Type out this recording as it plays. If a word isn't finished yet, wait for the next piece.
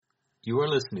You are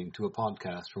listening to a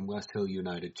podcast from West Hill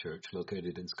United Church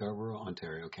located in Scarborough,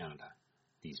 Ontario, Canada.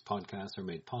 These podcasts are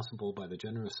made possible by the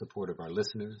generous support of our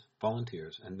listeners,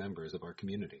 volunteers, and members of our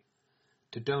community.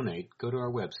 To donate, go to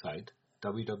our website,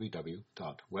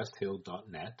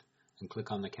 www.westhill.net, and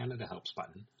click on the Canada Helps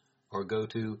button, or go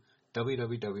to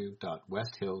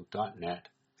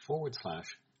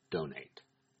www.westhill.net/donate.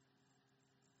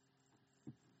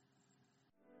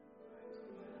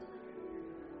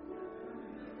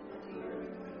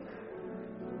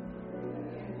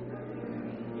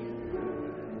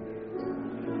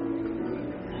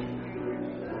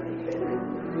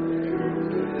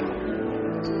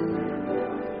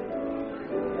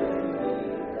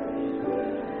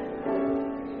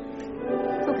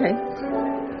 Okay.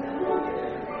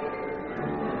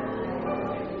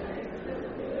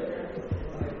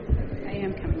 I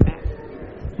am coming back.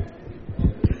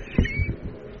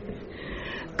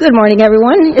 Good morning,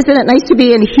 everyone. Isn't it nice to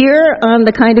be in here on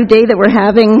the kind of day that we're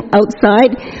having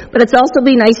outside? But it's also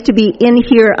be nice to be in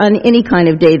here on any kind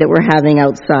of day that we're having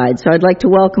outside. So I'd like to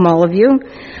welcome all of you.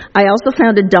 I also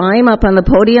found a dime up on the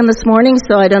podium this morning,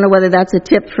 so I don't know whether that's a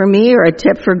tip for me or a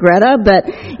tip for Greta, but,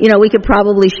 we could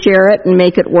probably share it and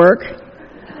make it work.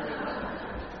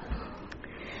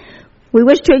 We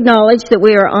wish to acknowledge that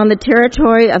we are on the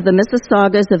territory of the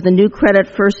Mississaugas of the New Credit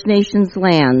First Nations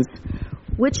lands,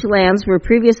 which lands were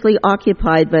previously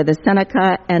occupied by the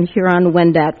Seneca and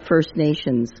Huron-Wendat First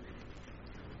Nations.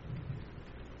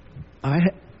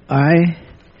 I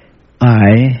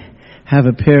have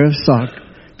a pair of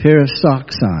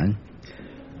socks on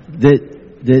that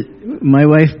my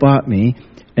wife bought me,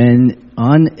 and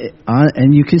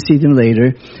and you can see them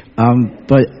later.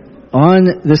 But on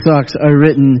the socks are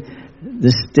written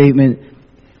the statement,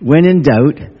 "When in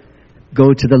doubt,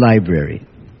 go to the library."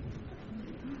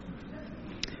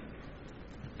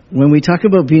 When we talk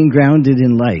about being grounded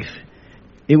in life,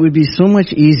 it would be so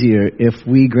much easier if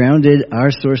we grounded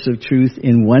our source of truth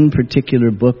in one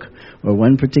particular book or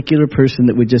one particular person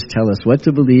that would just tell us what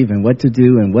to believe and what to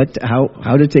do and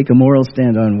how to take a moral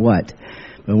stand on what.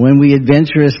 But when we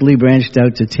adventurously branched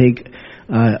out to take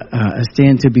a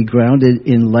stand to be grounded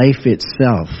in life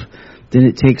itself, then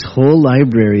it takes whole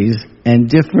libraries and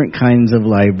different kinds of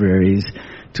libraries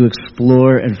to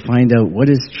explore and find out what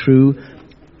is true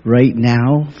right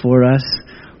now for us,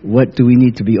 what do we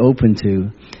need to be open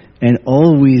to, and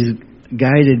always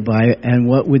guided by, and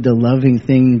what would the loving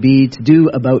thing be to do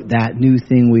about that new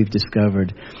thing we've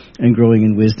discovered, and growing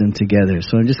in wisdom together.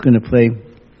 So I'm just going to play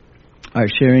our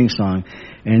sharing song,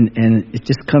 and it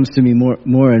just comes to me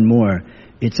more and more.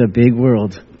 It's a big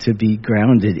world to be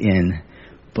grounded in,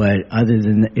 but other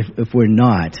than if we're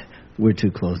not, we're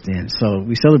too closed in. So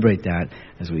we celebrate that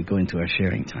as we go into our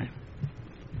sharing time.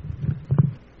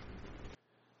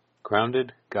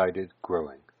 Grounded, Guided,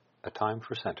 Growing, a Time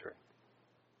for Centering,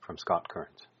 from Scott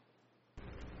Kearns.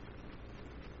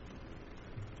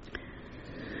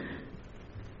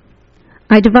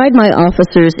 I divide my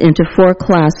officers into 4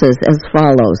 classes as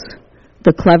follows: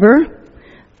 the clever,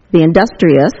 the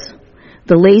industrious,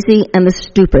 the lazy, and the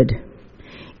stupid.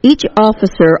 Each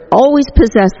officer always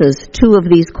possesses 2 of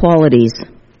these qualities.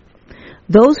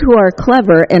 Those who are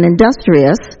clever and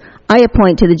industrious, I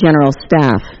appoint to the general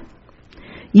staff.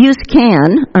 Use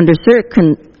can, under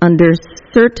certain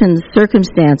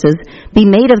circumstances, be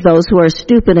made of those who are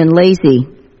stupid and lazy.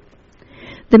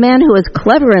 The man who is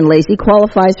clever and lazy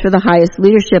qualifies for the highest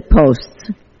leadership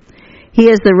posts. He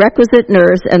has the requisite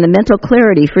nerves and the mental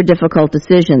clarity for difficult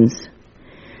decisions.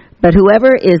 But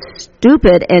whoever is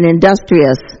stupid and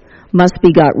industrious must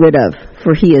be got rid of,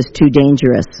 for he is too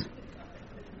dangerous.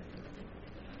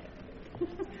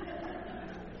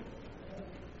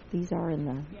 These are in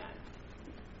the...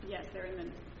 Yes, they're in the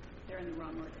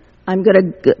wrong order. I'm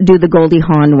going to do the Goldie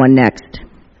Hawn one next.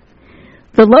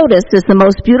 The lotus is the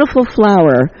most beautiful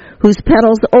flower whose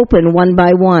petals open one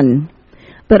by one,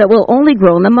 but it will only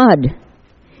grow in the mud.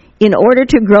 In order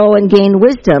to grow and gain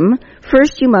wisdom,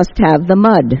 first you must have the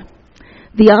mud,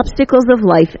 the obstacles of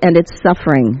life and its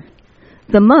suffering.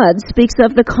 The mud speaks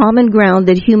of the common ground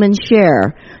that humans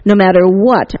share, no matter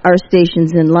what our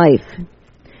stations in life.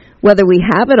 Whether we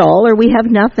have it all or we have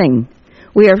nothing,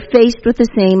 we are faced with the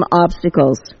same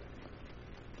obstacles.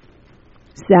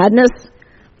 Sadness,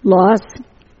 loss,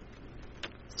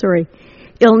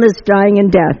 illness, dying, and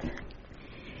death.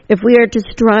 If we are to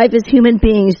strive as human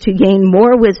beings to gain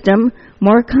more wisdom,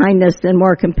 more kindness, and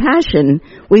more compassion,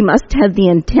 we must have the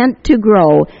intent to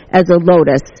grow as a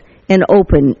lotus and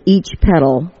open each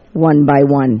petal one by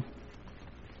one.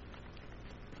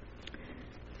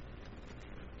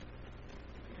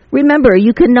 Remember,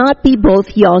 you cannot be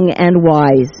both young and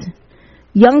wise.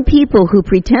 Young people who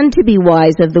pretend to be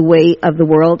wise of the way of the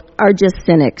world are just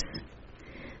cynics.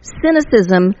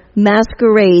 Cynicism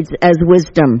masquerades as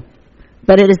wisdom,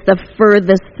 but it is the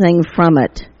furthest thing from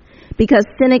it. Because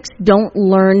cynics don't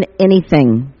learn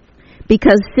anything.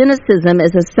 Because cynicism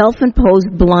is a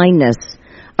self-imposed blindness,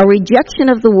 a rejection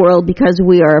of the world because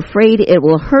we are afraid it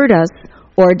will hurt us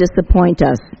or disappoint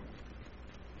us.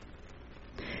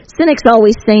 Cynics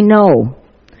always say no,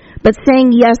 but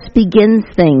saying yes begins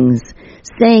things.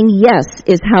 Saying yes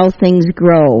is how things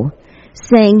grow.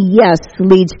 Saying yes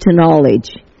leads to knowledge.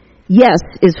 Yes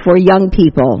is for young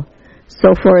people.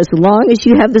 So for as long as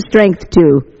you have the strength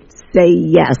to, say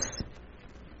yes.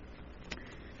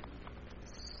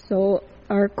 So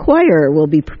our choir will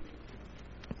be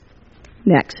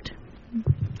next.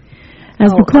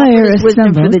 As the choir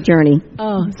wisdom for assembles. the journey.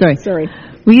 Oh, sorry. Sorry.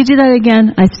 Will you do that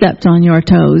again? I stepped on your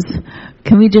toes.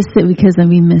 Can we just sit because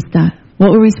we missed that?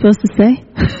 What were we supposed to say?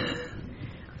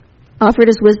 Offered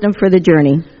as wisdom for the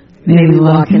journey. May we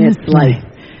walk in its light.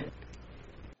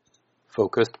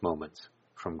 Focused Moments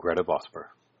from Greta Vosper.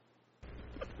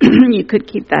 You could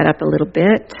keep that up a little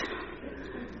bit.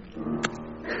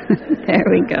 There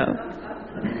we go.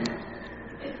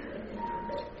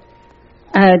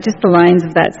 Just the lines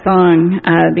of that song,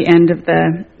 the end of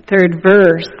the third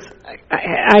verse.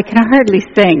 I can hardly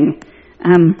sing.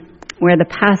 Where the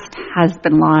past has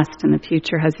been lost and the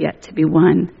future has yet to be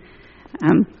won.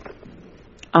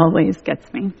 Always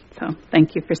gets me. So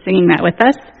thank you for singing that with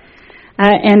us.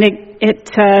 And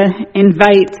it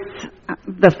invites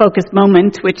the focused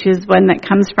moment, which is one that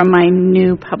comes from my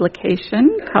new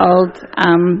publication called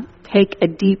Take a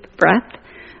Deep Breath.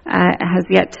 It has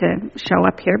yet to show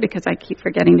up here because I keep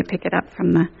forgetting to pick it up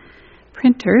from the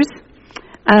printers.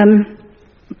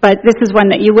 But this is one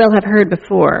that you will have heard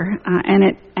before, and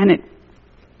it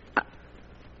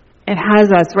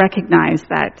has us recognize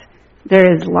that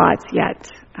there is lots yet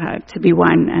to be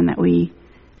won, and that we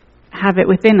have it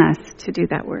within us to do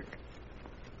that work.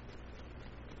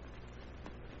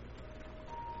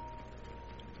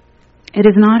 It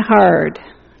is not hard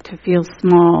to feel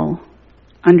small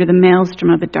under the maelstrom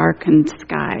of a darkened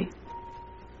sky.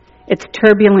 Its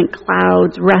turbulent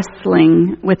clouds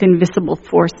wrestling with invisible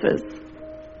forces.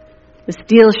 The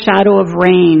steel shadow of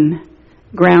rain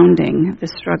grounding the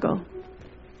struggle.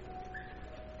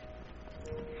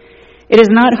 It is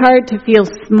not hard to feel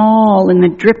small in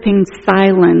the dripping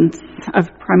silence of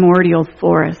primordial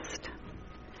forest.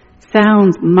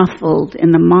 Sounds muffled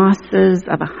in the mosses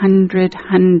of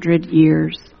 100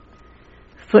 years.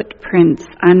 Footprints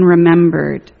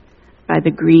unremembered by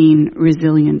the green,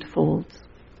 resilient folds.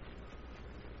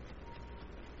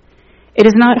 It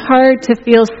is not hard to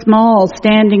feel small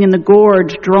standing in the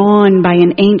gorge drawn by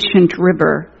an ancient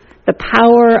river, the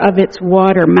power of its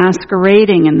water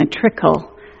masquerading in the trickle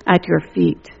at your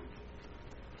feet.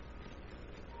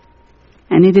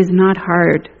 And it is not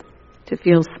hard to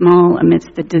feel small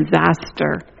amidst the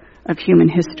disaster of human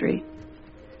history.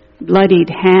 Bloodied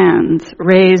hands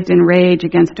raised in rage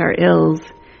against our ills,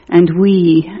 and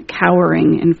we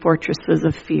cowering in fortresses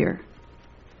of fear.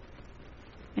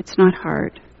 It's not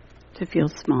hard to feel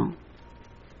small.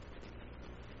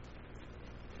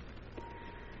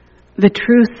 The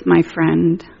truth, my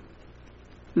friend,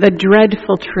 the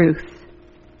dreadful truth,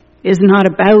 is not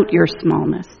about your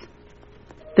smallness.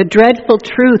 The dreadful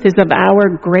truth is of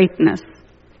our greatness.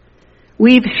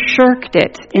 We've shirked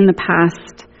it in the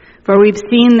past, for we've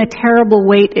seen the terrible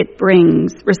weight it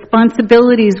brings,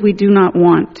 responsibilities we do not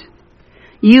want.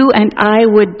 You and I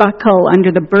would buckle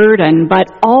under the burden, but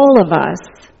all of us,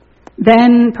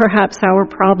 then perhaps our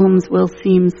problems will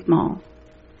seem small.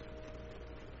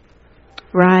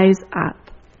 Rise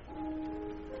up.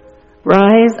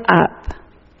 Rise up.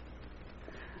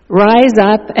 Rise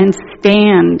up and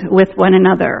stand with one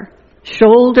another,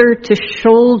 shoulder to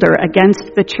shoulder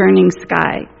against the churning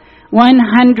sky.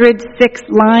 106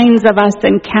 lines of us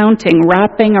and counting,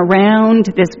 wrapping around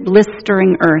this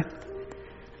blistering earth.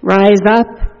 Rise up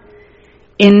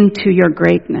into your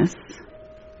greatness.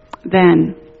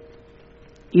 Then,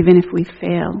 even if we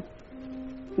fail,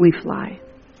 we fly.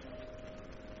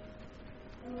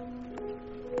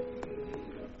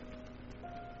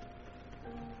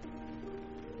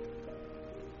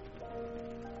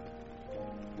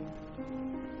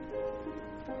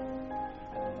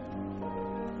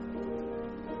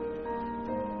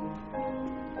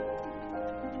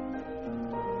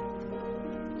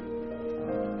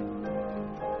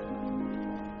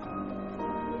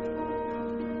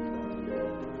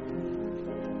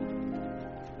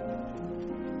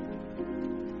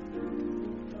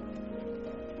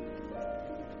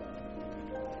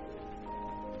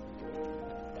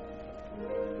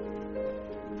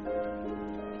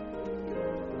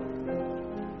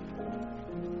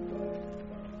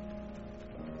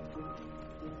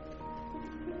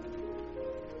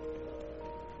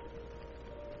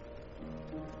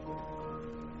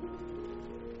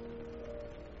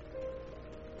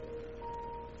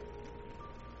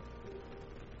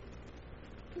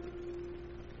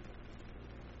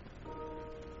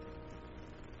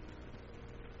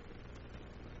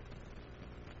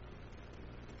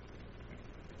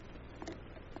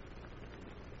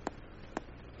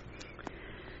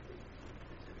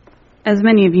 As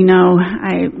many of you know,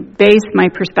 I base my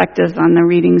perspectives on the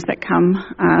readings that come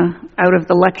out of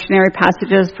the lectionary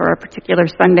passages for a particular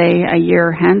Sunday a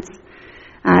year hence.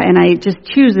 And I just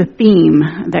choose a theme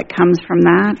that comes from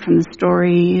that, from the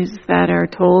stories that are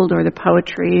told or the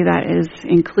poetry that is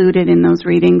included in those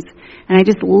readings. And I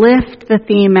just lift the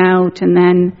theme out and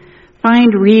then find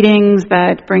readings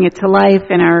that bring it to life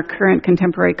in our current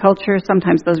contemporary culture.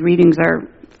 Sometimes those readings are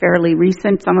fairly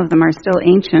recent. Some of them are still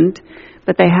ancient,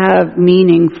 but they have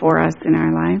meaning for us in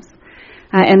our lives.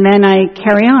 And then I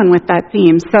carry on with that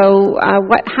theme. So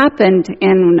what happened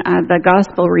in the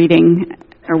gospel reading,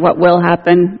 or what will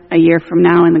happen a year from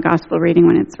now in the gospel reading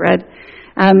when it's read,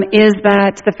 is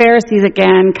that the Pharisees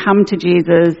again come to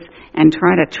Jesus and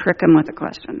try to trick him with a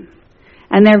question.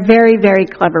 And they're very, very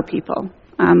clever people.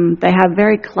 They have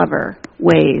very clever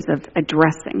ways of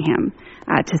addressing him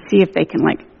to see if they can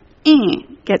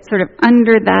get sort of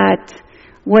under that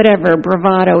whatever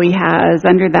bravado he has,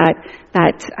 under that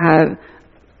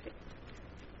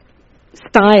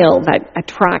style that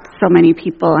attracts so many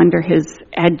people under his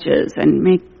edges,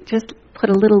 and just put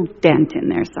a little dent in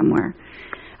there somewhere.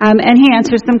 And he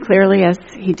answers them clearly, as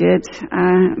he did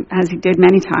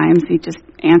many times. He just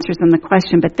answers them the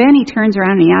question, but then he turns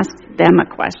around and he asks them a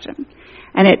question.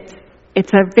 And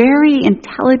it's a very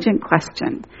intelligent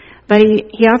question, but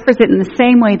he offers it in the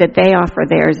same way that they offer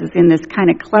theirs, is in this kind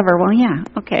of clever, well, yeah,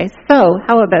 okay, so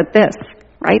how about this,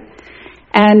 right?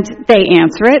 And they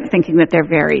answer it thinking that they're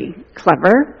very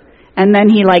clever, and then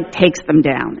he takes them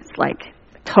down. It's like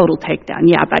total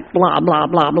takedown. Yeah, but blah, blah,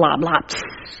 blah, blah, blah.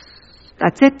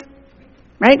 That's it,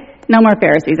 right? No more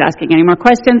Pharisees asking any more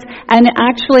questions, and it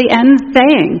actually ends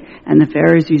saying, and the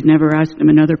Pharisees never asked him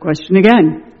another question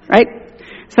again, right?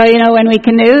 So, when we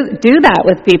can do that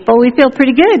with people, we feel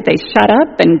pretty good. They shut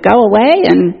up and go away,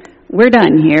 and we're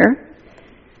done here.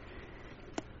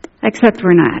 Except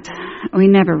we're not. We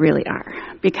never really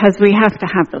are, because we have to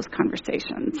have those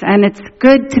conversations. And it's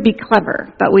good to be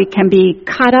clever, but we can be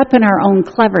caught up in our own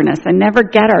cleverness and never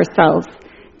get ourselves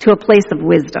to a place of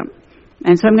wisdom.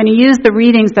 And so I'm going to use the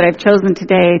readings that I've chosen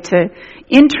today to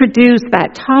introduce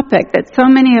that topic that so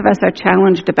many of us are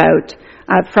challenged about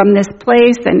from this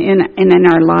place and in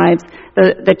our lives,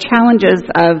 the challenges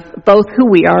of both who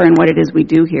we are and what it is we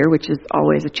do here, which is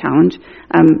always a challenge.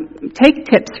 Take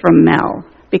tips from Mel,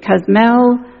 because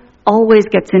Mel always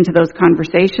gets into those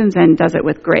conversations and does it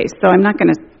with grace. So I'm not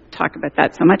going to talk about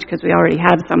that so much, because we already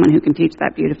have someone who can teach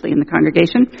that beautifully in the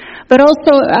congregation. But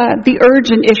also the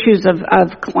urgent issues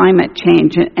of climate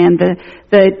change and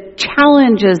the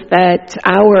challenges that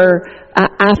our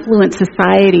affluent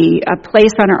society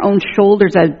place on our own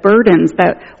shoulders as burdens,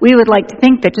 that we would like to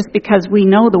think that just because we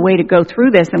know the way to go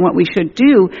through this and what we should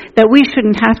do, that we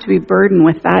shouldn't have to be burdened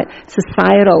with that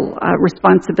societal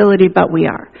responsibility, but we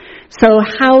are. So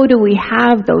how do we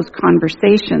have those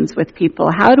conversations with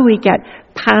people? How do we get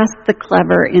past the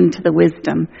clever into the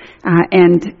wisdom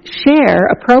and share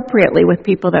appropriately with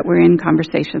people that we're in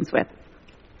conversations with?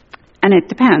 And it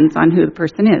depends on who the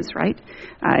person is, right?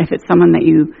 If it's someone that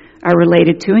you are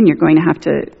related to and you're going to have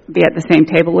to be at the same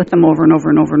table with them over and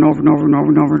over and over and over and over and over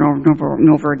and over and over and over and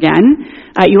over again,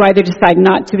 you either decide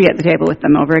not to be at the table with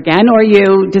them over again, or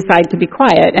you decide to be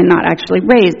quiet and not actually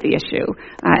raise the issue.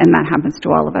 And that happens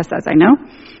to all of us, as I know.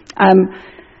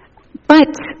 But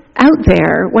out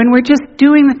there, when we're just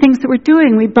doing the things that we're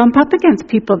doing, we bump up against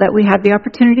people that we have the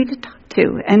opportunity to talk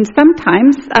to. And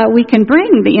sometimes we can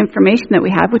bring the information that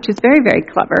we have, which is very, very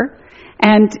clever,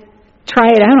 and try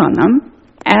it out on them.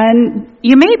 And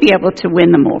you may be able to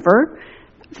win them over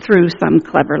through some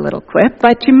clever little quip,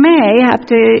 but you may have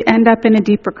to end up in a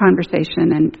deeper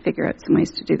conversation and figure out some ways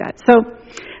to do that. So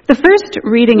the first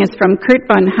reading is from Kurt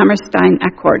von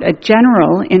Hammerstein-Eckert, a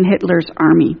general in Hitler's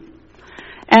army.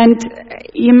 And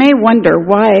you may wonder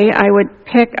why I would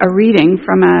pick a reading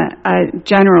from a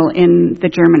general in the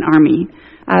German army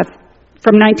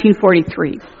from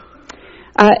 1943.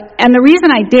 And the reason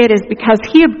I did is because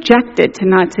he objected to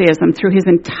Nazism through his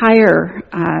entire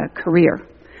career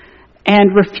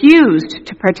and refused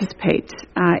to participate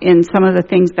in some of the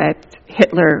things that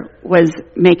Hitler was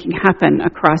making happen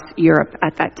across Europe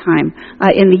at that time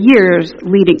in the years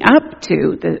leading up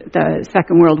to the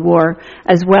Second World War,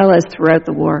 as well as throughout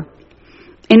the war.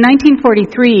 In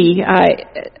 1943,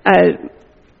 a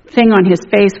thing on his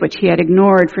face, which he had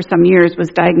ignored for some years, was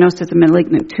diagnosed as a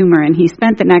malignant tumor, and he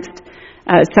spent the next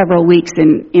several weeks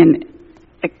in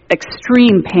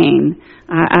extreme pain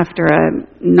after a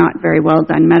not very well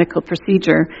done medical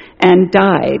procedure, and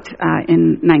died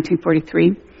in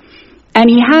 1943. And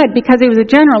he had, because he was a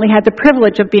general, he had the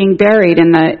privilege of being buried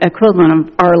in the equivalent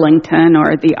of Arlington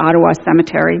or the Ottawa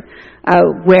Cemetery,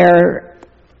 where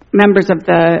members of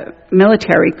the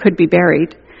military could be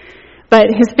buried. But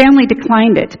his family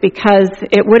declined it because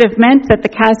it would have meant that the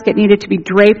casket needed to be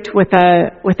draped with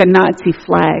a Nazi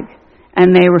flag,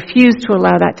 and they refused to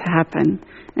allow that to happen.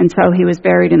 And so he was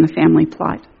buried in the family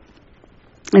plot.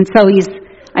 And so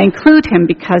I include him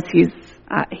because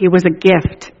he was a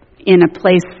gift in a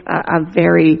place of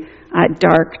very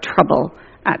dark trouble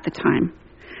at the time.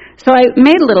 So I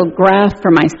made a little graph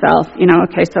for myself,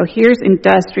 okay, so here's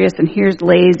industrious and here's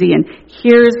lazy and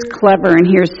here's clever and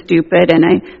here's stupid, and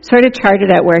I sort of charted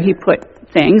out where he put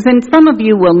things. And some of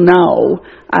you will know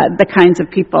the kinds of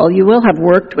people. You will have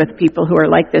worked with people who are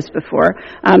like this before.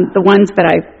 The ones that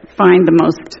I find the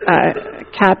most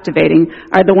captivating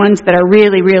are the ones that are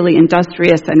really, really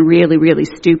industrious and really, really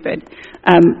stupid,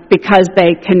 because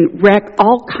they can wreak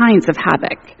all kinds of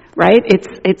havoc, right?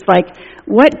 It's like,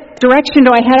 what direction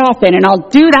do I head off in? And I'll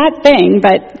do that thing,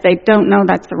 but they don't know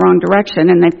that's the wrong direction,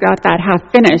 and they've got that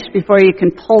half finished before you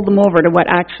can pull them over to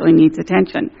what actually needs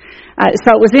attention.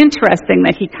 So it was interesting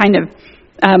that he kind of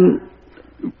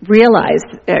realized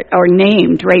or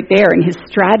named right there in his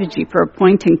strategy for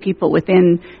appointing people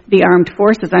within the armed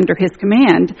forces under his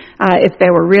command, if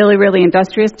they were really, really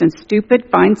industrious and stupid,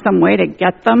 find some way to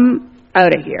get them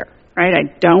out of here, right?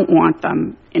 I don't want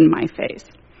them in my face.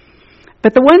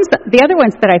 But the other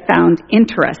ones that I found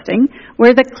interesting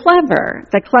were the clever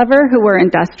who were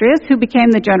industrious, who became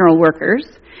the general workers,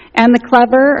 and the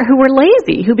clever who were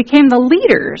lazy, who became the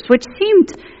leaders, which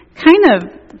seemed kind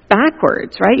of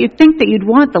backwards, right? You'd think that you'd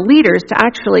want the leaders to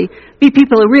actually be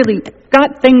people who really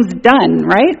got things done,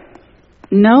 right?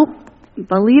 Nope.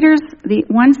 The leaders, the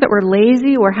ones that were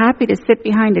lazy, were happy to sit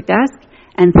behind a desk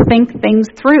and think things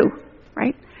through,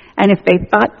 right? And if they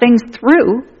thought things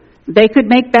through, they could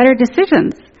make better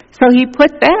decisions. So he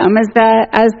put them as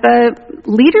the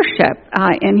leadership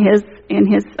in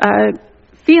his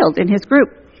field, in his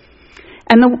group.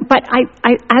 But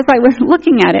as I was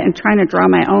looking at it and trying to draw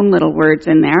my own little words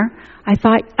in there, I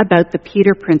thought about the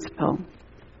Peter Principle.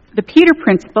 The Peter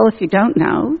Principle, if you don't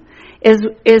know, is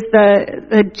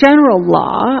the general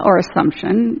law or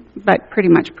assumption, but pretty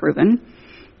much proven,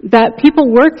 that people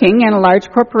working in a large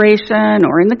corporation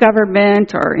or in the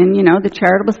government or in, the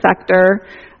charitable sector,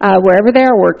 wherever they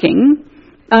are working,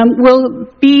 will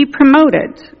be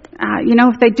promoted.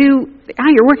 If they do,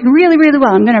 you're working really, really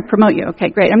well, I'm going to promote you. Okay,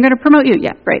 great. I'm going to promote you.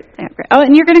 Yeah, great. Yeah, great. Oh,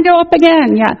 and you're going to go up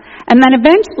again. Yeah. And then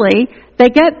eventually they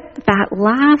get that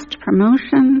last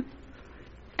promotion,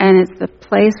 and it's the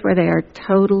place where they are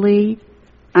totally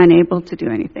unable to do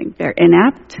anything. They're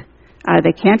inept.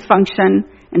 They can't function.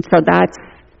 And so that's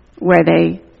where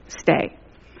they stay.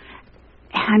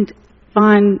 And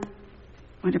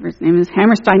whatever his name is,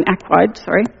 Hammerstein Eckwood,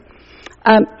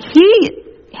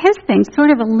 his thing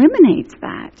sort of eliminates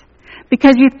that.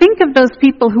 Because you think of those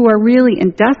people who are really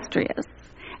industrious,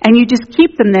 and you just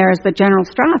keep them there as the general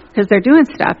staff because they're doing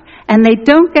stuff, and they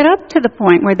don't get up to the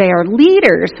point where they are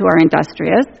leaders who are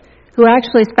industrious, who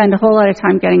actually spend a whole lot of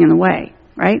time getting in the way,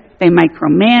 right? They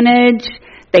micromanage,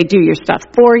 they do your stuff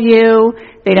for you,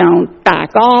 they don't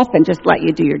back off and just let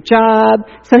you do your job.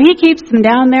 So he keeps them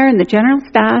down there in the general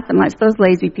staff and lets those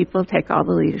lazy people take all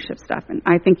the leadership stuff. And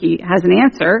I think he has an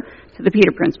answer to the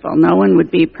Peter Principle. No one would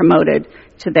be promoted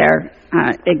to their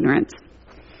ignorance.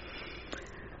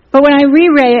 But when I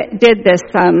redid this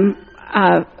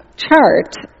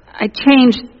chart, I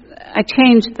changed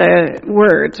the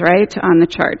words, right, on the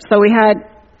chart. So we had,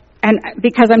 and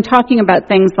because I'm talking about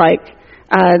things like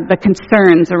the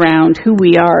concerns around who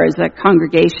we are as a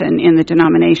congregation in the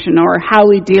denomination, or how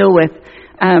we deal with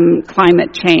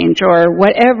climate change, or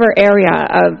whatever area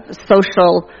of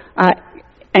social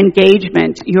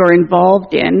engagement you're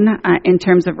involved in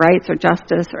terms of rights or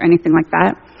justice or anything like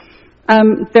that.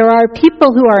 There are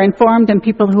people who are informed and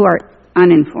people who are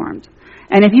uninformed.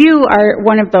 And if you are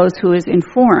one of those who is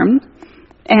informed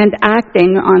and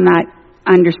acting on that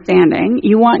understanding,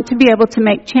 you want to be able to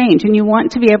make change, and you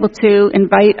want to be able to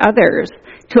invite others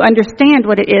to understand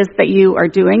what it is that you are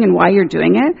doing and why you're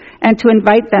doing it, and to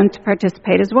invite them to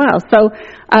participate as well. So,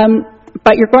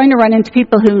 but you're going to run into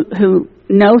people who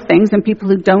know things and people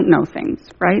who don't know things,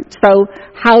 right? So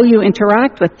how you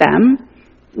interact with them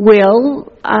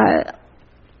will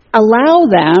allow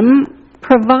them,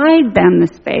 provide them the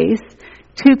space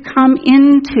to come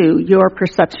into your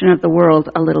perception of the world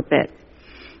a little bit.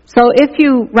 So if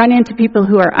you run into people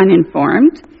who are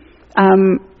uninformed,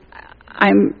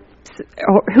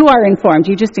 who are informed,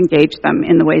 you just engage them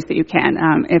in the ways that you can.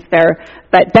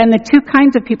 But then the two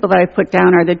kinds of people that I put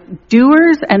down are the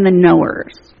doers and the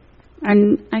knowers.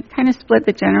 And I kind of split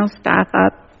the general staff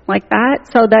up like that,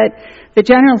 so that the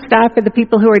general staff are the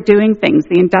people who are doing things,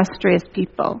 the industrious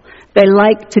people. They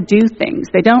like to do things.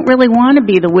 They don't really want to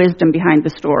be the wisdom behind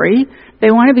the story.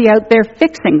 They want to be out there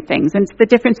fixing things. And it's the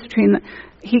difference between,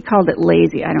 he called it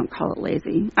lazy. I don't call it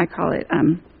lazy. I call it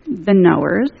the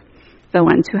knowers, the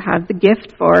ones who have the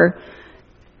gift for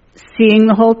seeing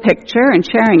the whole picture and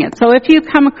sharing it. So if you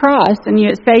come across and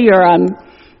you say your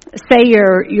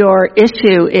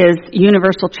issue is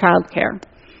universal childcare,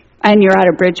 and you're at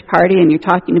a bridge party and you're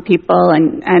talking to people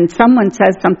and someone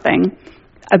says something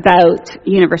about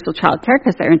universal childcare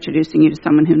because they're introducing you to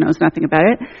someone who knows nothing about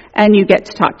it, and you get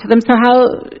to talk to them. So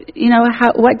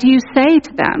what do you say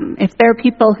to them? If they're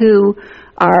people who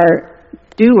are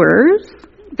doers,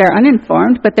 they're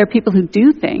uninformed, but they're people who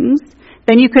do things,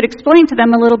 then you could explain to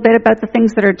them a little bit about the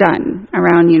things that are done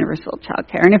around universal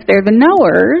childcare. And if they're the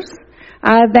knowers,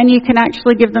 then you can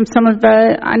actually give them some of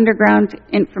the underground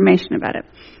information about it.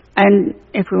 And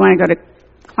if we want to go to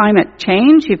climate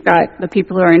change, you've got the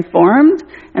people who are informed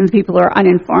and the people who are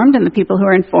uninformed, and the people who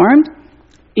are informed,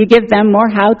 you give them more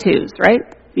how-tos, right?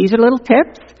 These are little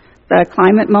tips. The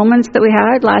climate moments that we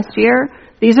had last year,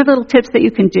 these are little tips that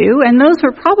you can do, and those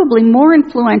were probably more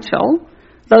influential,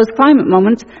 those climate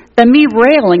moments, than me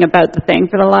railing about the thing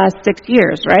for the last 6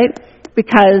 years, right?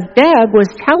 Because Deb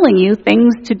was telling you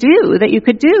things to do that you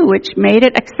could do, which made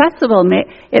it accessible.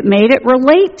 It made it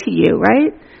relate to you,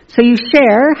 right? So you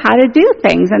share how to do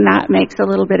things, and that makes a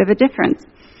little bit of a difference.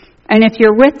 And if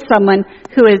you're with someone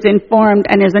who is informed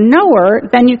and is a knower,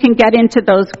 then you can get into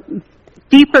those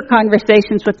deeper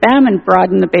conversations with them and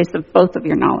broaden the base of both of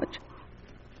your knowledge.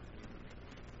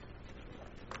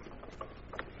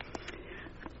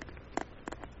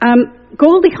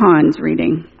 Goldie Hawn's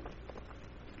reading.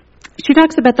 She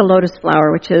talks about the lotus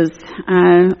flower, which is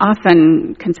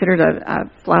often considered a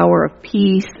flower of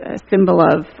peace, a symbol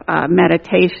of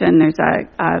meditation. There's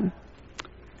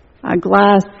a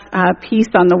glass piece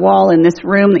on the wall in this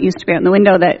room that used to be out in the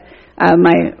window that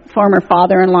my former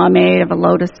father-in-law made of a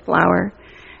lotus flower.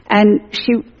 And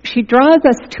she draws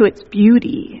us to its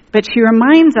beauty, but she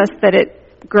reminds us that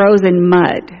it grows in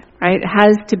mud, right? It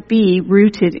has to be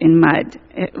rooted in mud.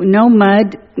 No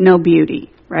mud, no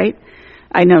beauty, right?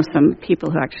 I know some people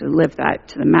who actually live that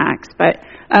to the max, but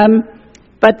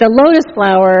the lotus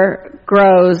flower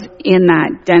grows in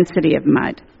that density of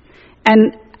mud.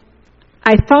 And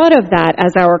I thought of that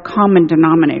as our common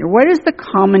denominator. What is the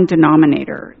common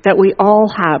denominator that we all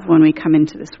have when we come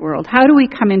into this world? How do we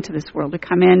come into this world? We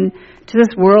come into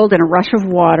this world in a rush of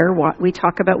water. We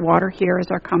talk about water here as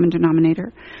our common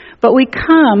denominator. But we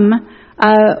come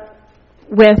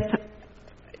with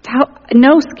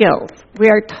no skills. We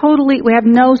have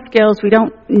no skills. We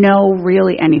don't know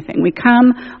really anything. We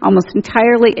come almost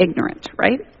entirely ignorant,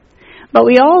 right? But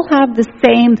we all have the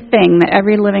same thing that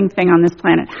every living thing on this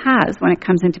planet has when it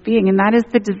comes into being, and that is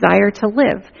the desire to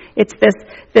live. It's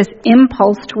this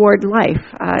impulse toward life,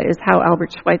 is how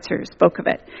Albert Schweitzer spoke of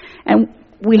it. And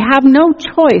we have no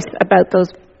choice about those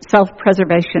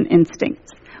self-preservation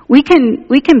instincts. We can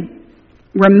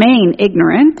remain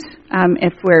ignorant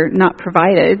if we're not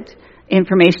provided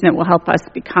information that will help us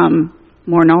become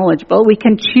more knowledgeable. We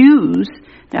can choose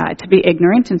to be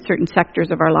ignorant in certain sectors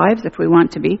of our lives if we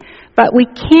want to be, but we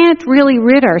can't really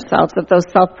rid ourselves of those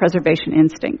self-preservation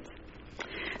instincts.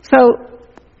 So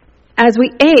as we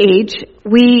age,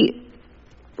 we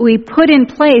put in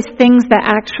place things that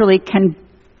actually can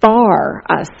bar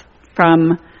us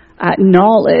from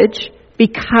knowledge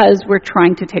because we're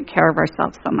trying to take care of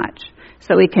ourselves so much.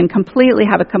 So we can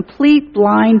have a complete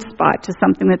blind spot to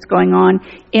something that's going on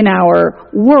in our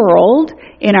world,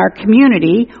 in our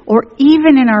community, or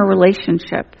even in our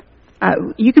relationship.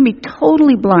 You can be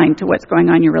totally blind to what's going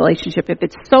on in your relationship. If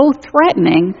it's so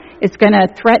threatening, it's going to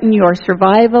threaten your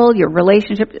survival, your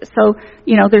relationship. So,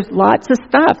 there's lots of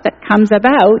stuff that comes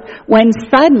about when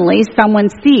suddenly someone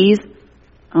sees,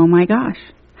 oh my gosh,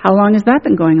 how long has that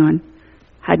been going on?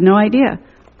 Had no idea.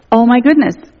 Oh my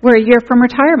goodness, we're a year from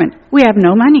retirement. We have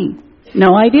no money.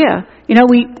 No idea.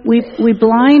 We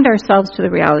blind ourselves to the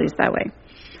realities that way.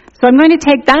 So I'm going to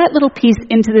take that little piece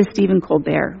into the Stephen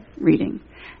Colbert reading.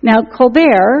 Now,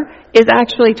 Colbert is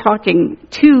actually talking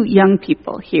to young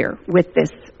people here with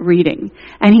this reading.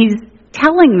 And he's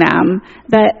telling them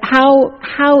that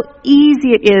how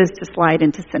easy it is to slide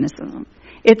into cynicism.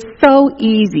 It's so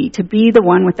easy to be the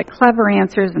one with the clever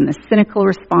answers and the cynical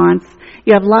response.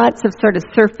 You have lots of sort of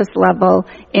surface level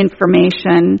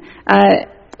information.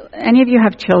 Any of you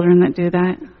have children that do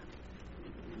that?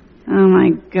 Oh my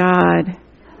God.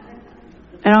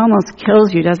 It almost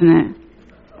kills you, doesn't it?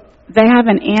 They have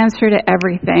an answer to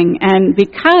everything. And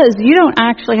because you don't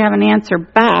actually have an answer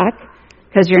back,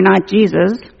 because you're not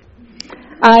Jesus,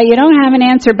 you don't have an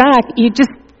answer back. You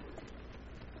just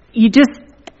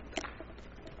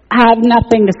have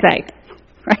nothing to say,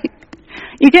 right?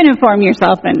 You can inform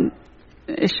yourself and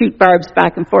shoot barbs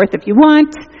back and forth if you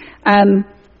want,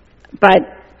 but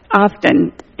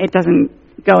often it doesn't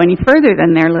go any further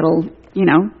than their little,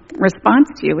 response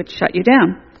to you, which shut you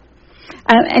down.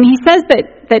 And he says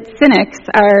that cynics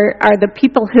are the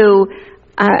people who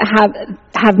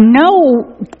have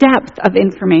no depth of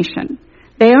information.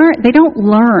 They don't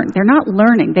learn. They're not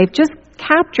learning. They've just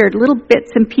captured little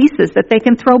bits and pieces that they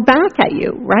can throw back at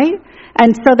you, right?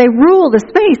 And so they rule the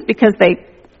space because they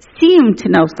seem to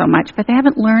know so much, but they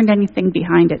haven't learned anything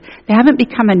behind it. They haven't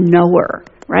become a knower,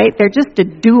 right? They're just a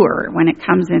doer when it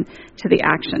comes into the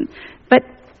action. But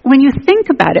when you think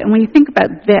about it, and when you think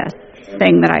about this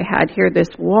thing that I had here, this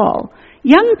wall,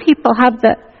 young people have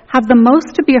the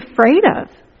most to be afraid of.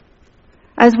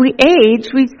 As we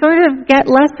age, we sort of get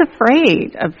less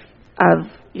afraid of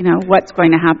what's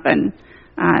going to happen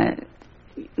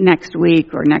next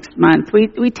week or next month.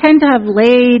 We tend to have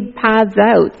laid paths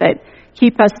out that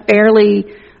keep us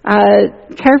fairly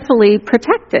carefully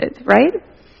protected, right?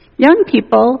 Young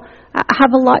people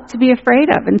have a lot to be afraid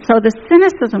of, and so the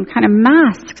cynicism kind of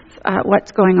masks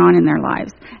what's going on in their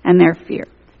lives and their fear.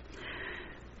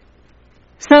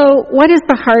 So what is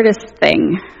the hardest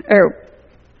thing,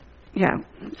 the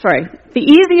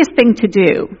easiest thing to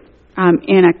do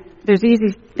there's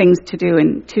easy things to do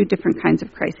in two different kinds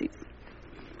of crises.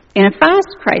 In a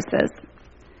fast crisis,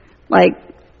 like,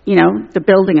 the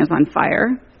building is on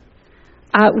fire,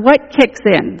 what kicks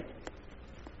in?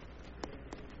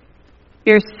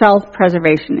 Your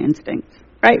self-preservation instinct,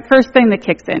 right? First thing that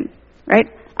kicks in, right?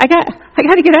 I got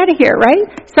to get out of here,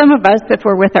 right? Some of us, if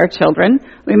we're with our children,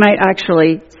 we might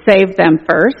actually save them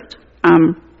first.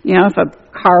 If a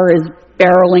car is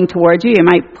barreling towards you, you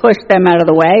might push them out of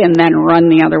the way and then run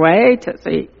the other way so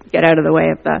you get out of the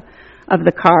way of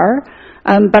the car.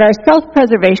 But our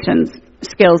self-preservation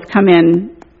skills come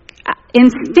in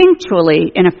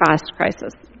instinctually in a fast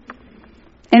crisis.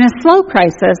 In a slow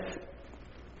crisis,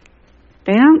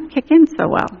 they don't kick in so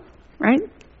well, right?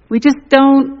 We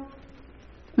don't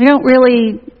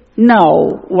really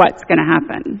know what's going to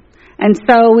happen. And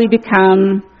so we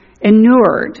become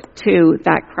inured to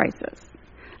that crisis.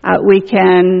 We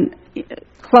can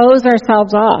close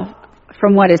ourselves off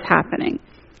from what is happening.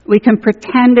 We can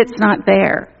pretend it's not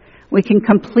there. We can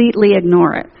completely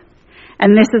ignore it.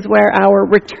 And this is where our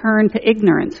return to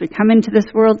ignorance. We come into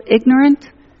this world ignorant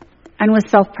and with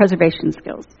self-preservation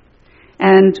skills.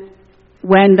 And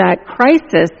when that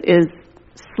crisis is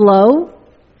slow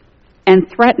and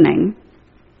threatening,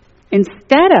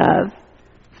 instead of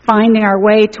finding our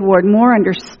way toward more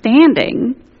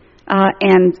understanding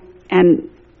and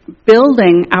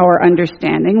building our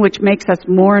understanding, which makes us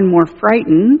more and more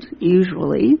frightened,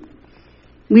 usually,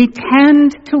 we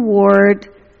tend toward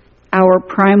our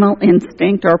primal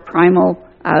instinct or primal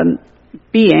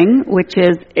being, which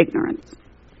is ignorance.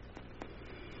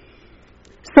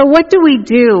 So what do we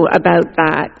do about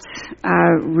that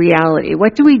reality?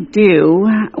 What do we do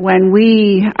when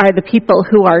we are the people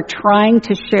who are trying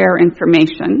to share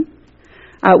information,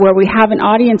 where we have an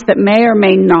audience that may or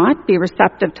may not be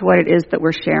receptive to what it is that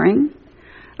we're sharing?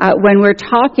 When we're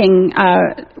talking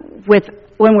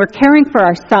when we're caring for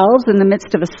ourselves in the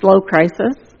midst of a slow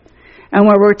crisis, and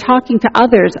when we're talking to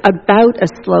others about a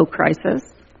slow crisis,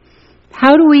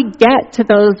 how do we get to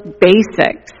those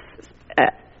basics,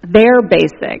 their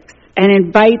basics, and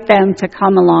invite them to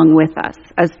come along with us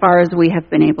as far as we have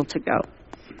been able to go?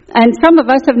 And some of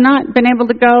us have not been able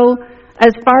to go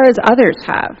as far as others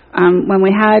have. When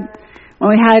we had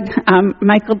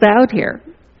Michael Dowd here,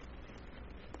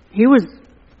 he was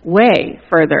way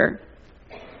further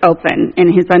open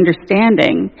in his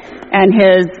understanding and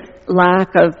his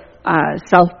lack of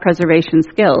self-preservation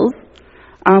skills,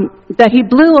 that he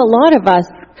blew a lot of us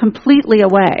completely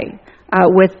away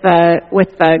with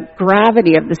the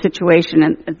gravity of the situation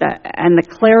and the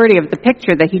clarity of the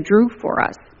picture that he drew for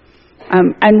us.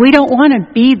 And we don't want to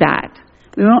be that.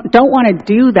 We don't want to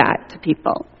do that to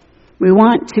people. We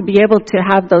want to be able to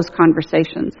have those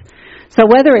conversations. So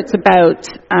whether it's about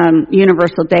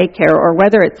universal daycare, or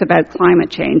whether it's about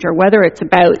climate change, or whether it's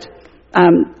about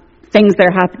things that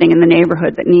are happening in the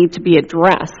neighborhood that need to be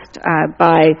addressed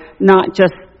by not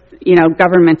just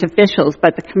government officials,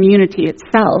 but the community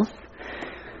itself,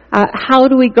 how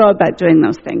do we go about doing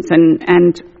those things?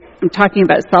 And I'm talking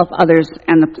about self, others,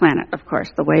 and the planet, of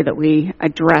course, the way that we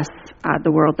address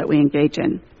the world that we engage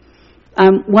in.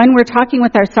 When we're talking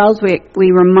with ourselves,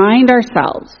 we remind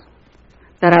ourselves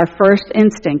that our first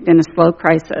instinct in a slow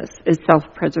crisis is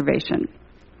self-preservation.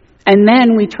 And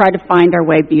then we try to find our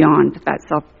way beyond that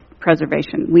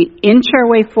self-preservation. We inch our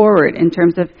way forward in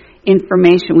terms of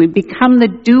information. We become the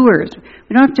doers.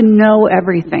 We don't have to know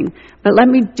everything, but let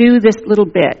me do this little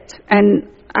bit. And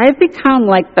I've become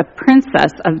like the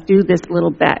princess of do this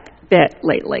little bit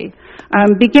lately,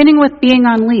 beginning with being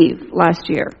on leave last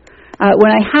year,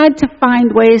 when I had to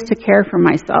find ways to care for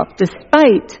myself,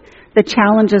 despite the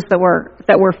challenges that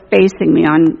were facing me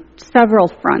on several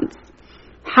fronts.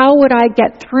 How would I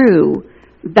get through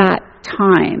that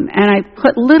time? And I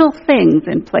put little things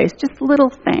in place, just little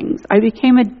things. I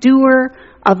became a doer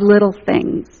of little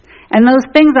things. And those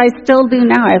things I still do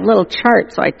now. I have little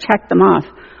charts, so I check them off.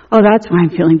 Oh, that's why I'm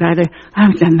feeling better. I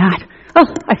haven't done that. Oh,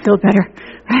 I feel better.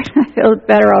 Right? I feel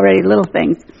better already, little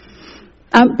things.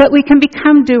 But we can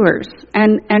become doers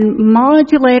and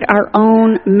modulate our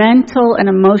own mental and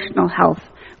emotional health,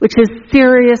 which is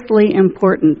seriously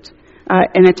important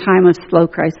in a time of slow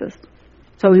crisis.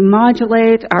 So we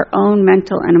modulate our own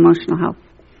mental and emotional health.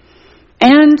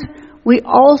 And we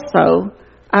also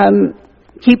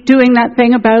keep doing that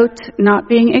thing about not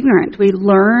being ignorant. We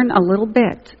learn a little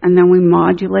bit, and then we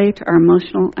modulate our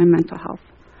emotional and mental health.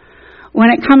 When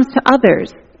it comes to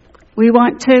others, we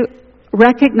want to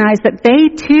recognize that they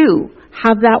too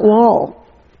have that wall,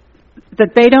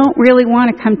 that they don't really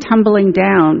want to come tumbling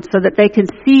down, so that they can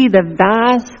see the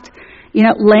vast,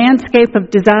 landscape of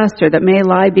disaster that may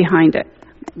lie beyond it.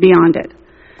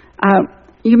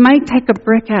 You might take a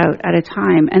brick out at a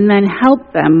time and then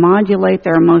help them modulate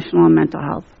their emotional and mental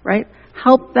health, right?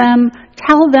 Help them,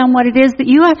 tell them what it is that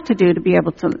you have to do to be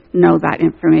able to know that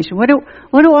information. What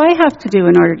do I have to do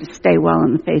in order to stay well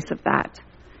in the face of that?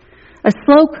 A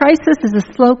slow crisis is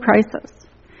a slow crisis.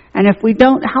 And if we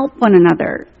don't help one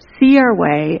another see our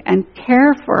way and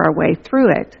care for our way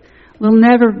through it, we'll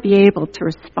never be able to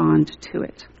respond to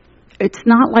it. It's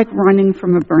not like running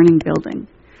from a burning building.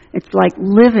 It's like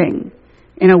living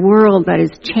in a world that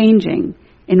is changing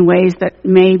in ways that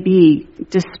may be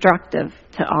destructive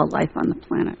to all life on the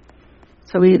planet.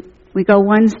 So we go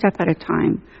one step at a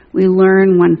time. We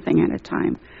learn one thing at a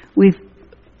time. We've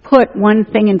put one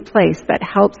thing in place that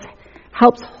helps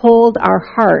hold our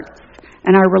hearts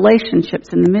and our relationships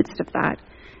in the midst of that,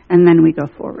 and then we go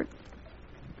forward.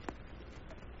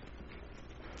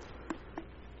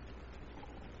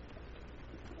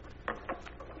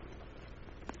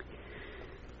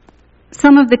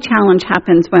 Some of the challenge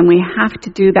happens when we have to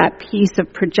do that piece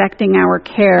of projecting our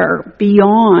care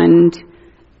beyond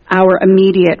our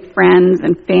immediate friends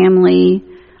and family,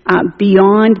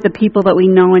 beyond the people that we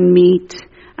know and meet,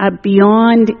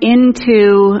 beyond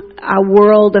into a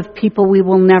world of people we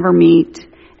will never meet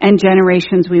and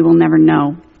generations we will never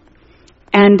know.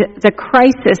 And the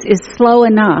crisis is slow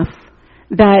enough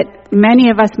that many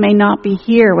of us may not be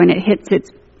here when it hits its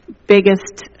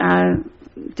biggest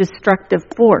destructive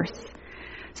force.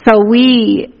 So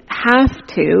we have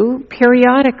to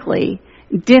periodically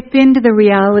dip into the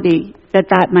reality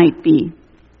that might be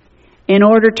in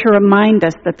order to remind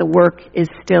us that the work is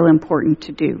still important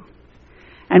to do.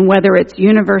 And whether it's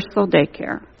universal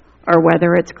daycare or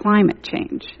whether it's climate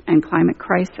change and climate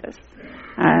crisis,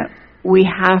 we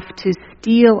have to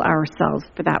steel ourselves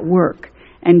for that work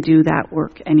and do that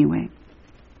work anyway.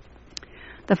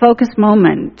 The focus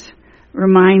moment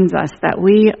reminds us that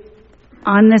we,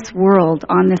 on this world,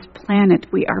 on this planet,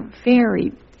 we are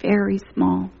very, very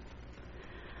small.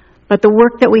 But the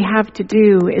work that we have to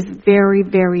do is very,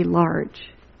 very large.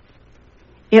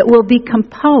 It will be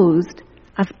composed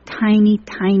of tiny,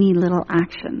 tiny little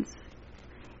actions.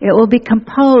 It will be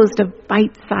composed of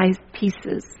bite-sized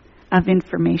pieces of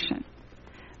information.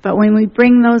 But when we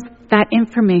bring that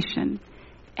information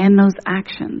and those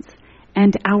actions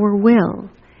and our will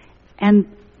and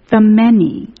the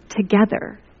many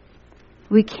together,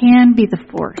 we can be the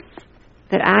force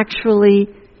that actually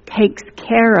takes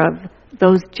care of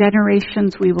those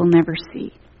generations we will never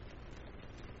see.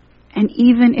 And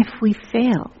even if we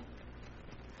fail,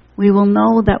 we will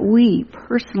know that we,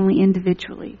 personally,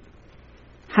 individually,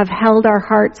 have held our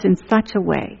hearts in such a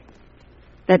way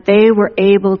that they were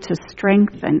able to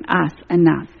strengthen us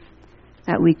enough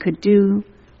that we could do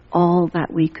all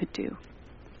that we could do.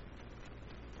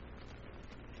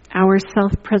 Our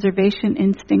self-preservation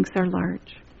instincts are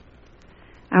large.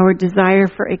 Our desire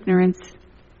for ignorance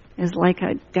is like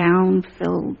a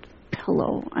down-filled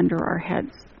pillow under our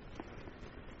heads.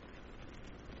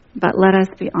 But let us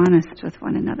be honest with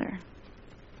one another,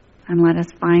 and let us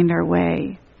find our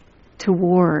way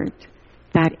toward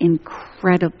that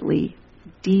incredibly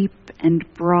deep and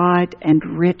broad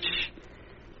and rich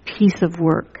piece of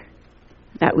work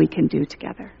that we can do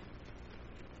together.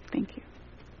 Thank you.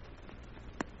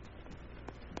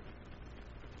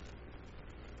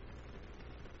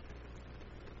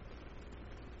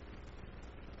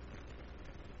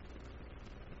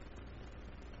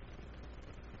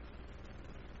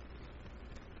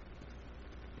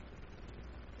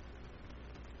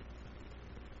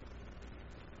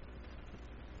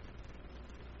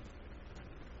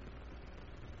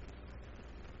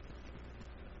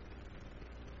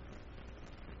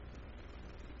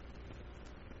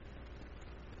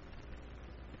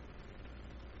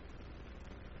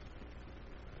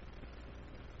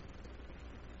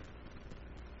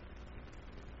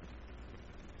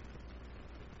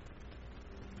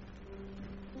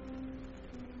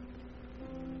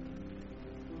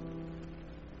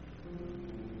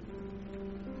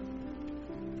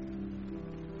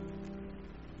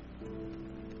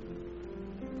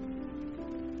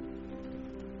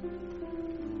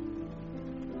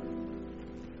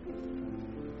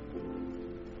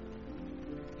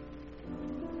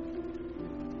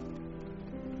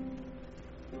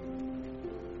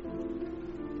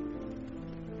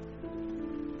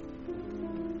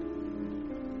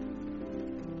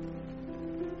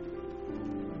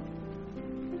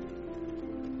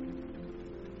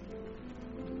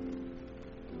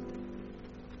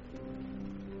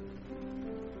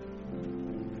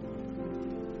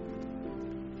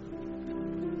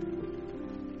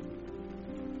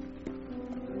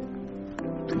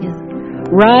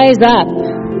 Rise up.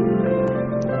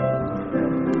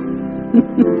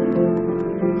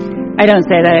 I don't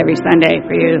say that every Sunday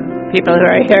for you people who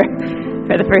are here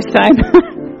for the first time.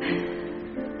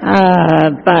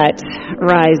 But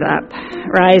rise up.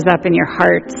 Rise up in your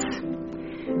hearts.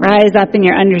 Rise up in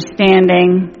your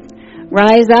understanding.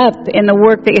 Rise up in the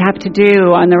work that you have to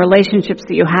do on the relationships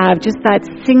that you have. Just that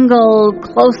single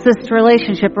closest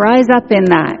relationship. Rise up in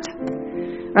that.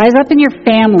 Rise up in your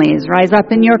families. Rise up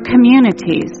in your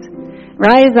communities.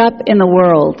 Rise up in the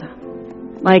world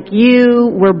like you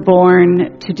were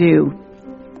born to do,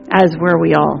 as were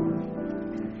we all.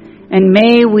 And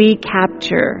may we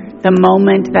capture the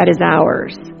moment that is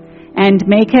ours and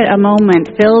make it a moment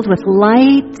filled with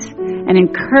light and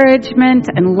encouragement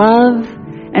and love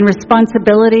and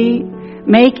responsibility.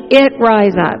 Make it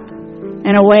rise up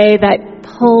in a way that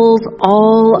pulls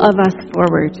all of us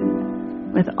forward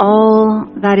with all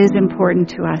that is important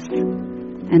to us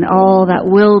and all that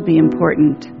will be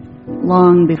important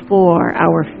long before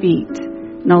our feet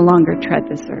no longer tread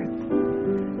this earth.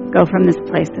 Go from this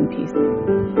place in peace.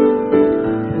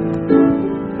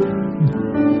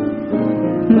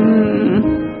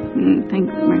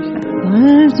 Thanks, Marcia.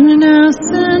 Lives we now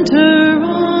center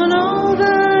on all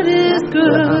that is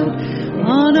good,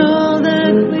 on all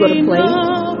that we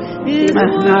know is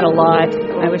not a lot.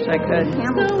 I wish I could.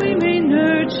 So we may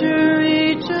nurture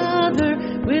each other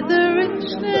with the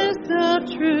richness of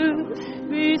truth,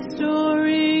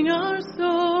 restoring our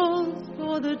souls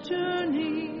for the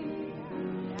journey.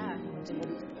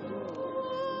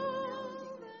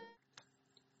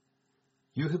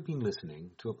 You have been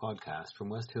listening to a podcast from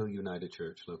West Hill United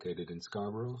Church located in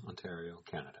Scarborough, Ontario,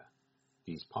 Canada.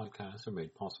 These podcasts are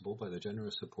made possible by the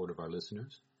generous support of our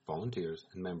listeners, volunteers,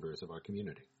 and members of our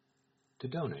community. To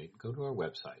donate, go to our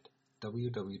website,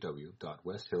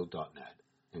 www.westhill.net,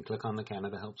 and click on the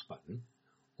Canada Helps button,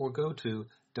 or go to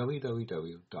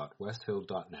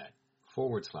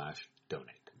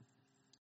www.westhill.net/donate.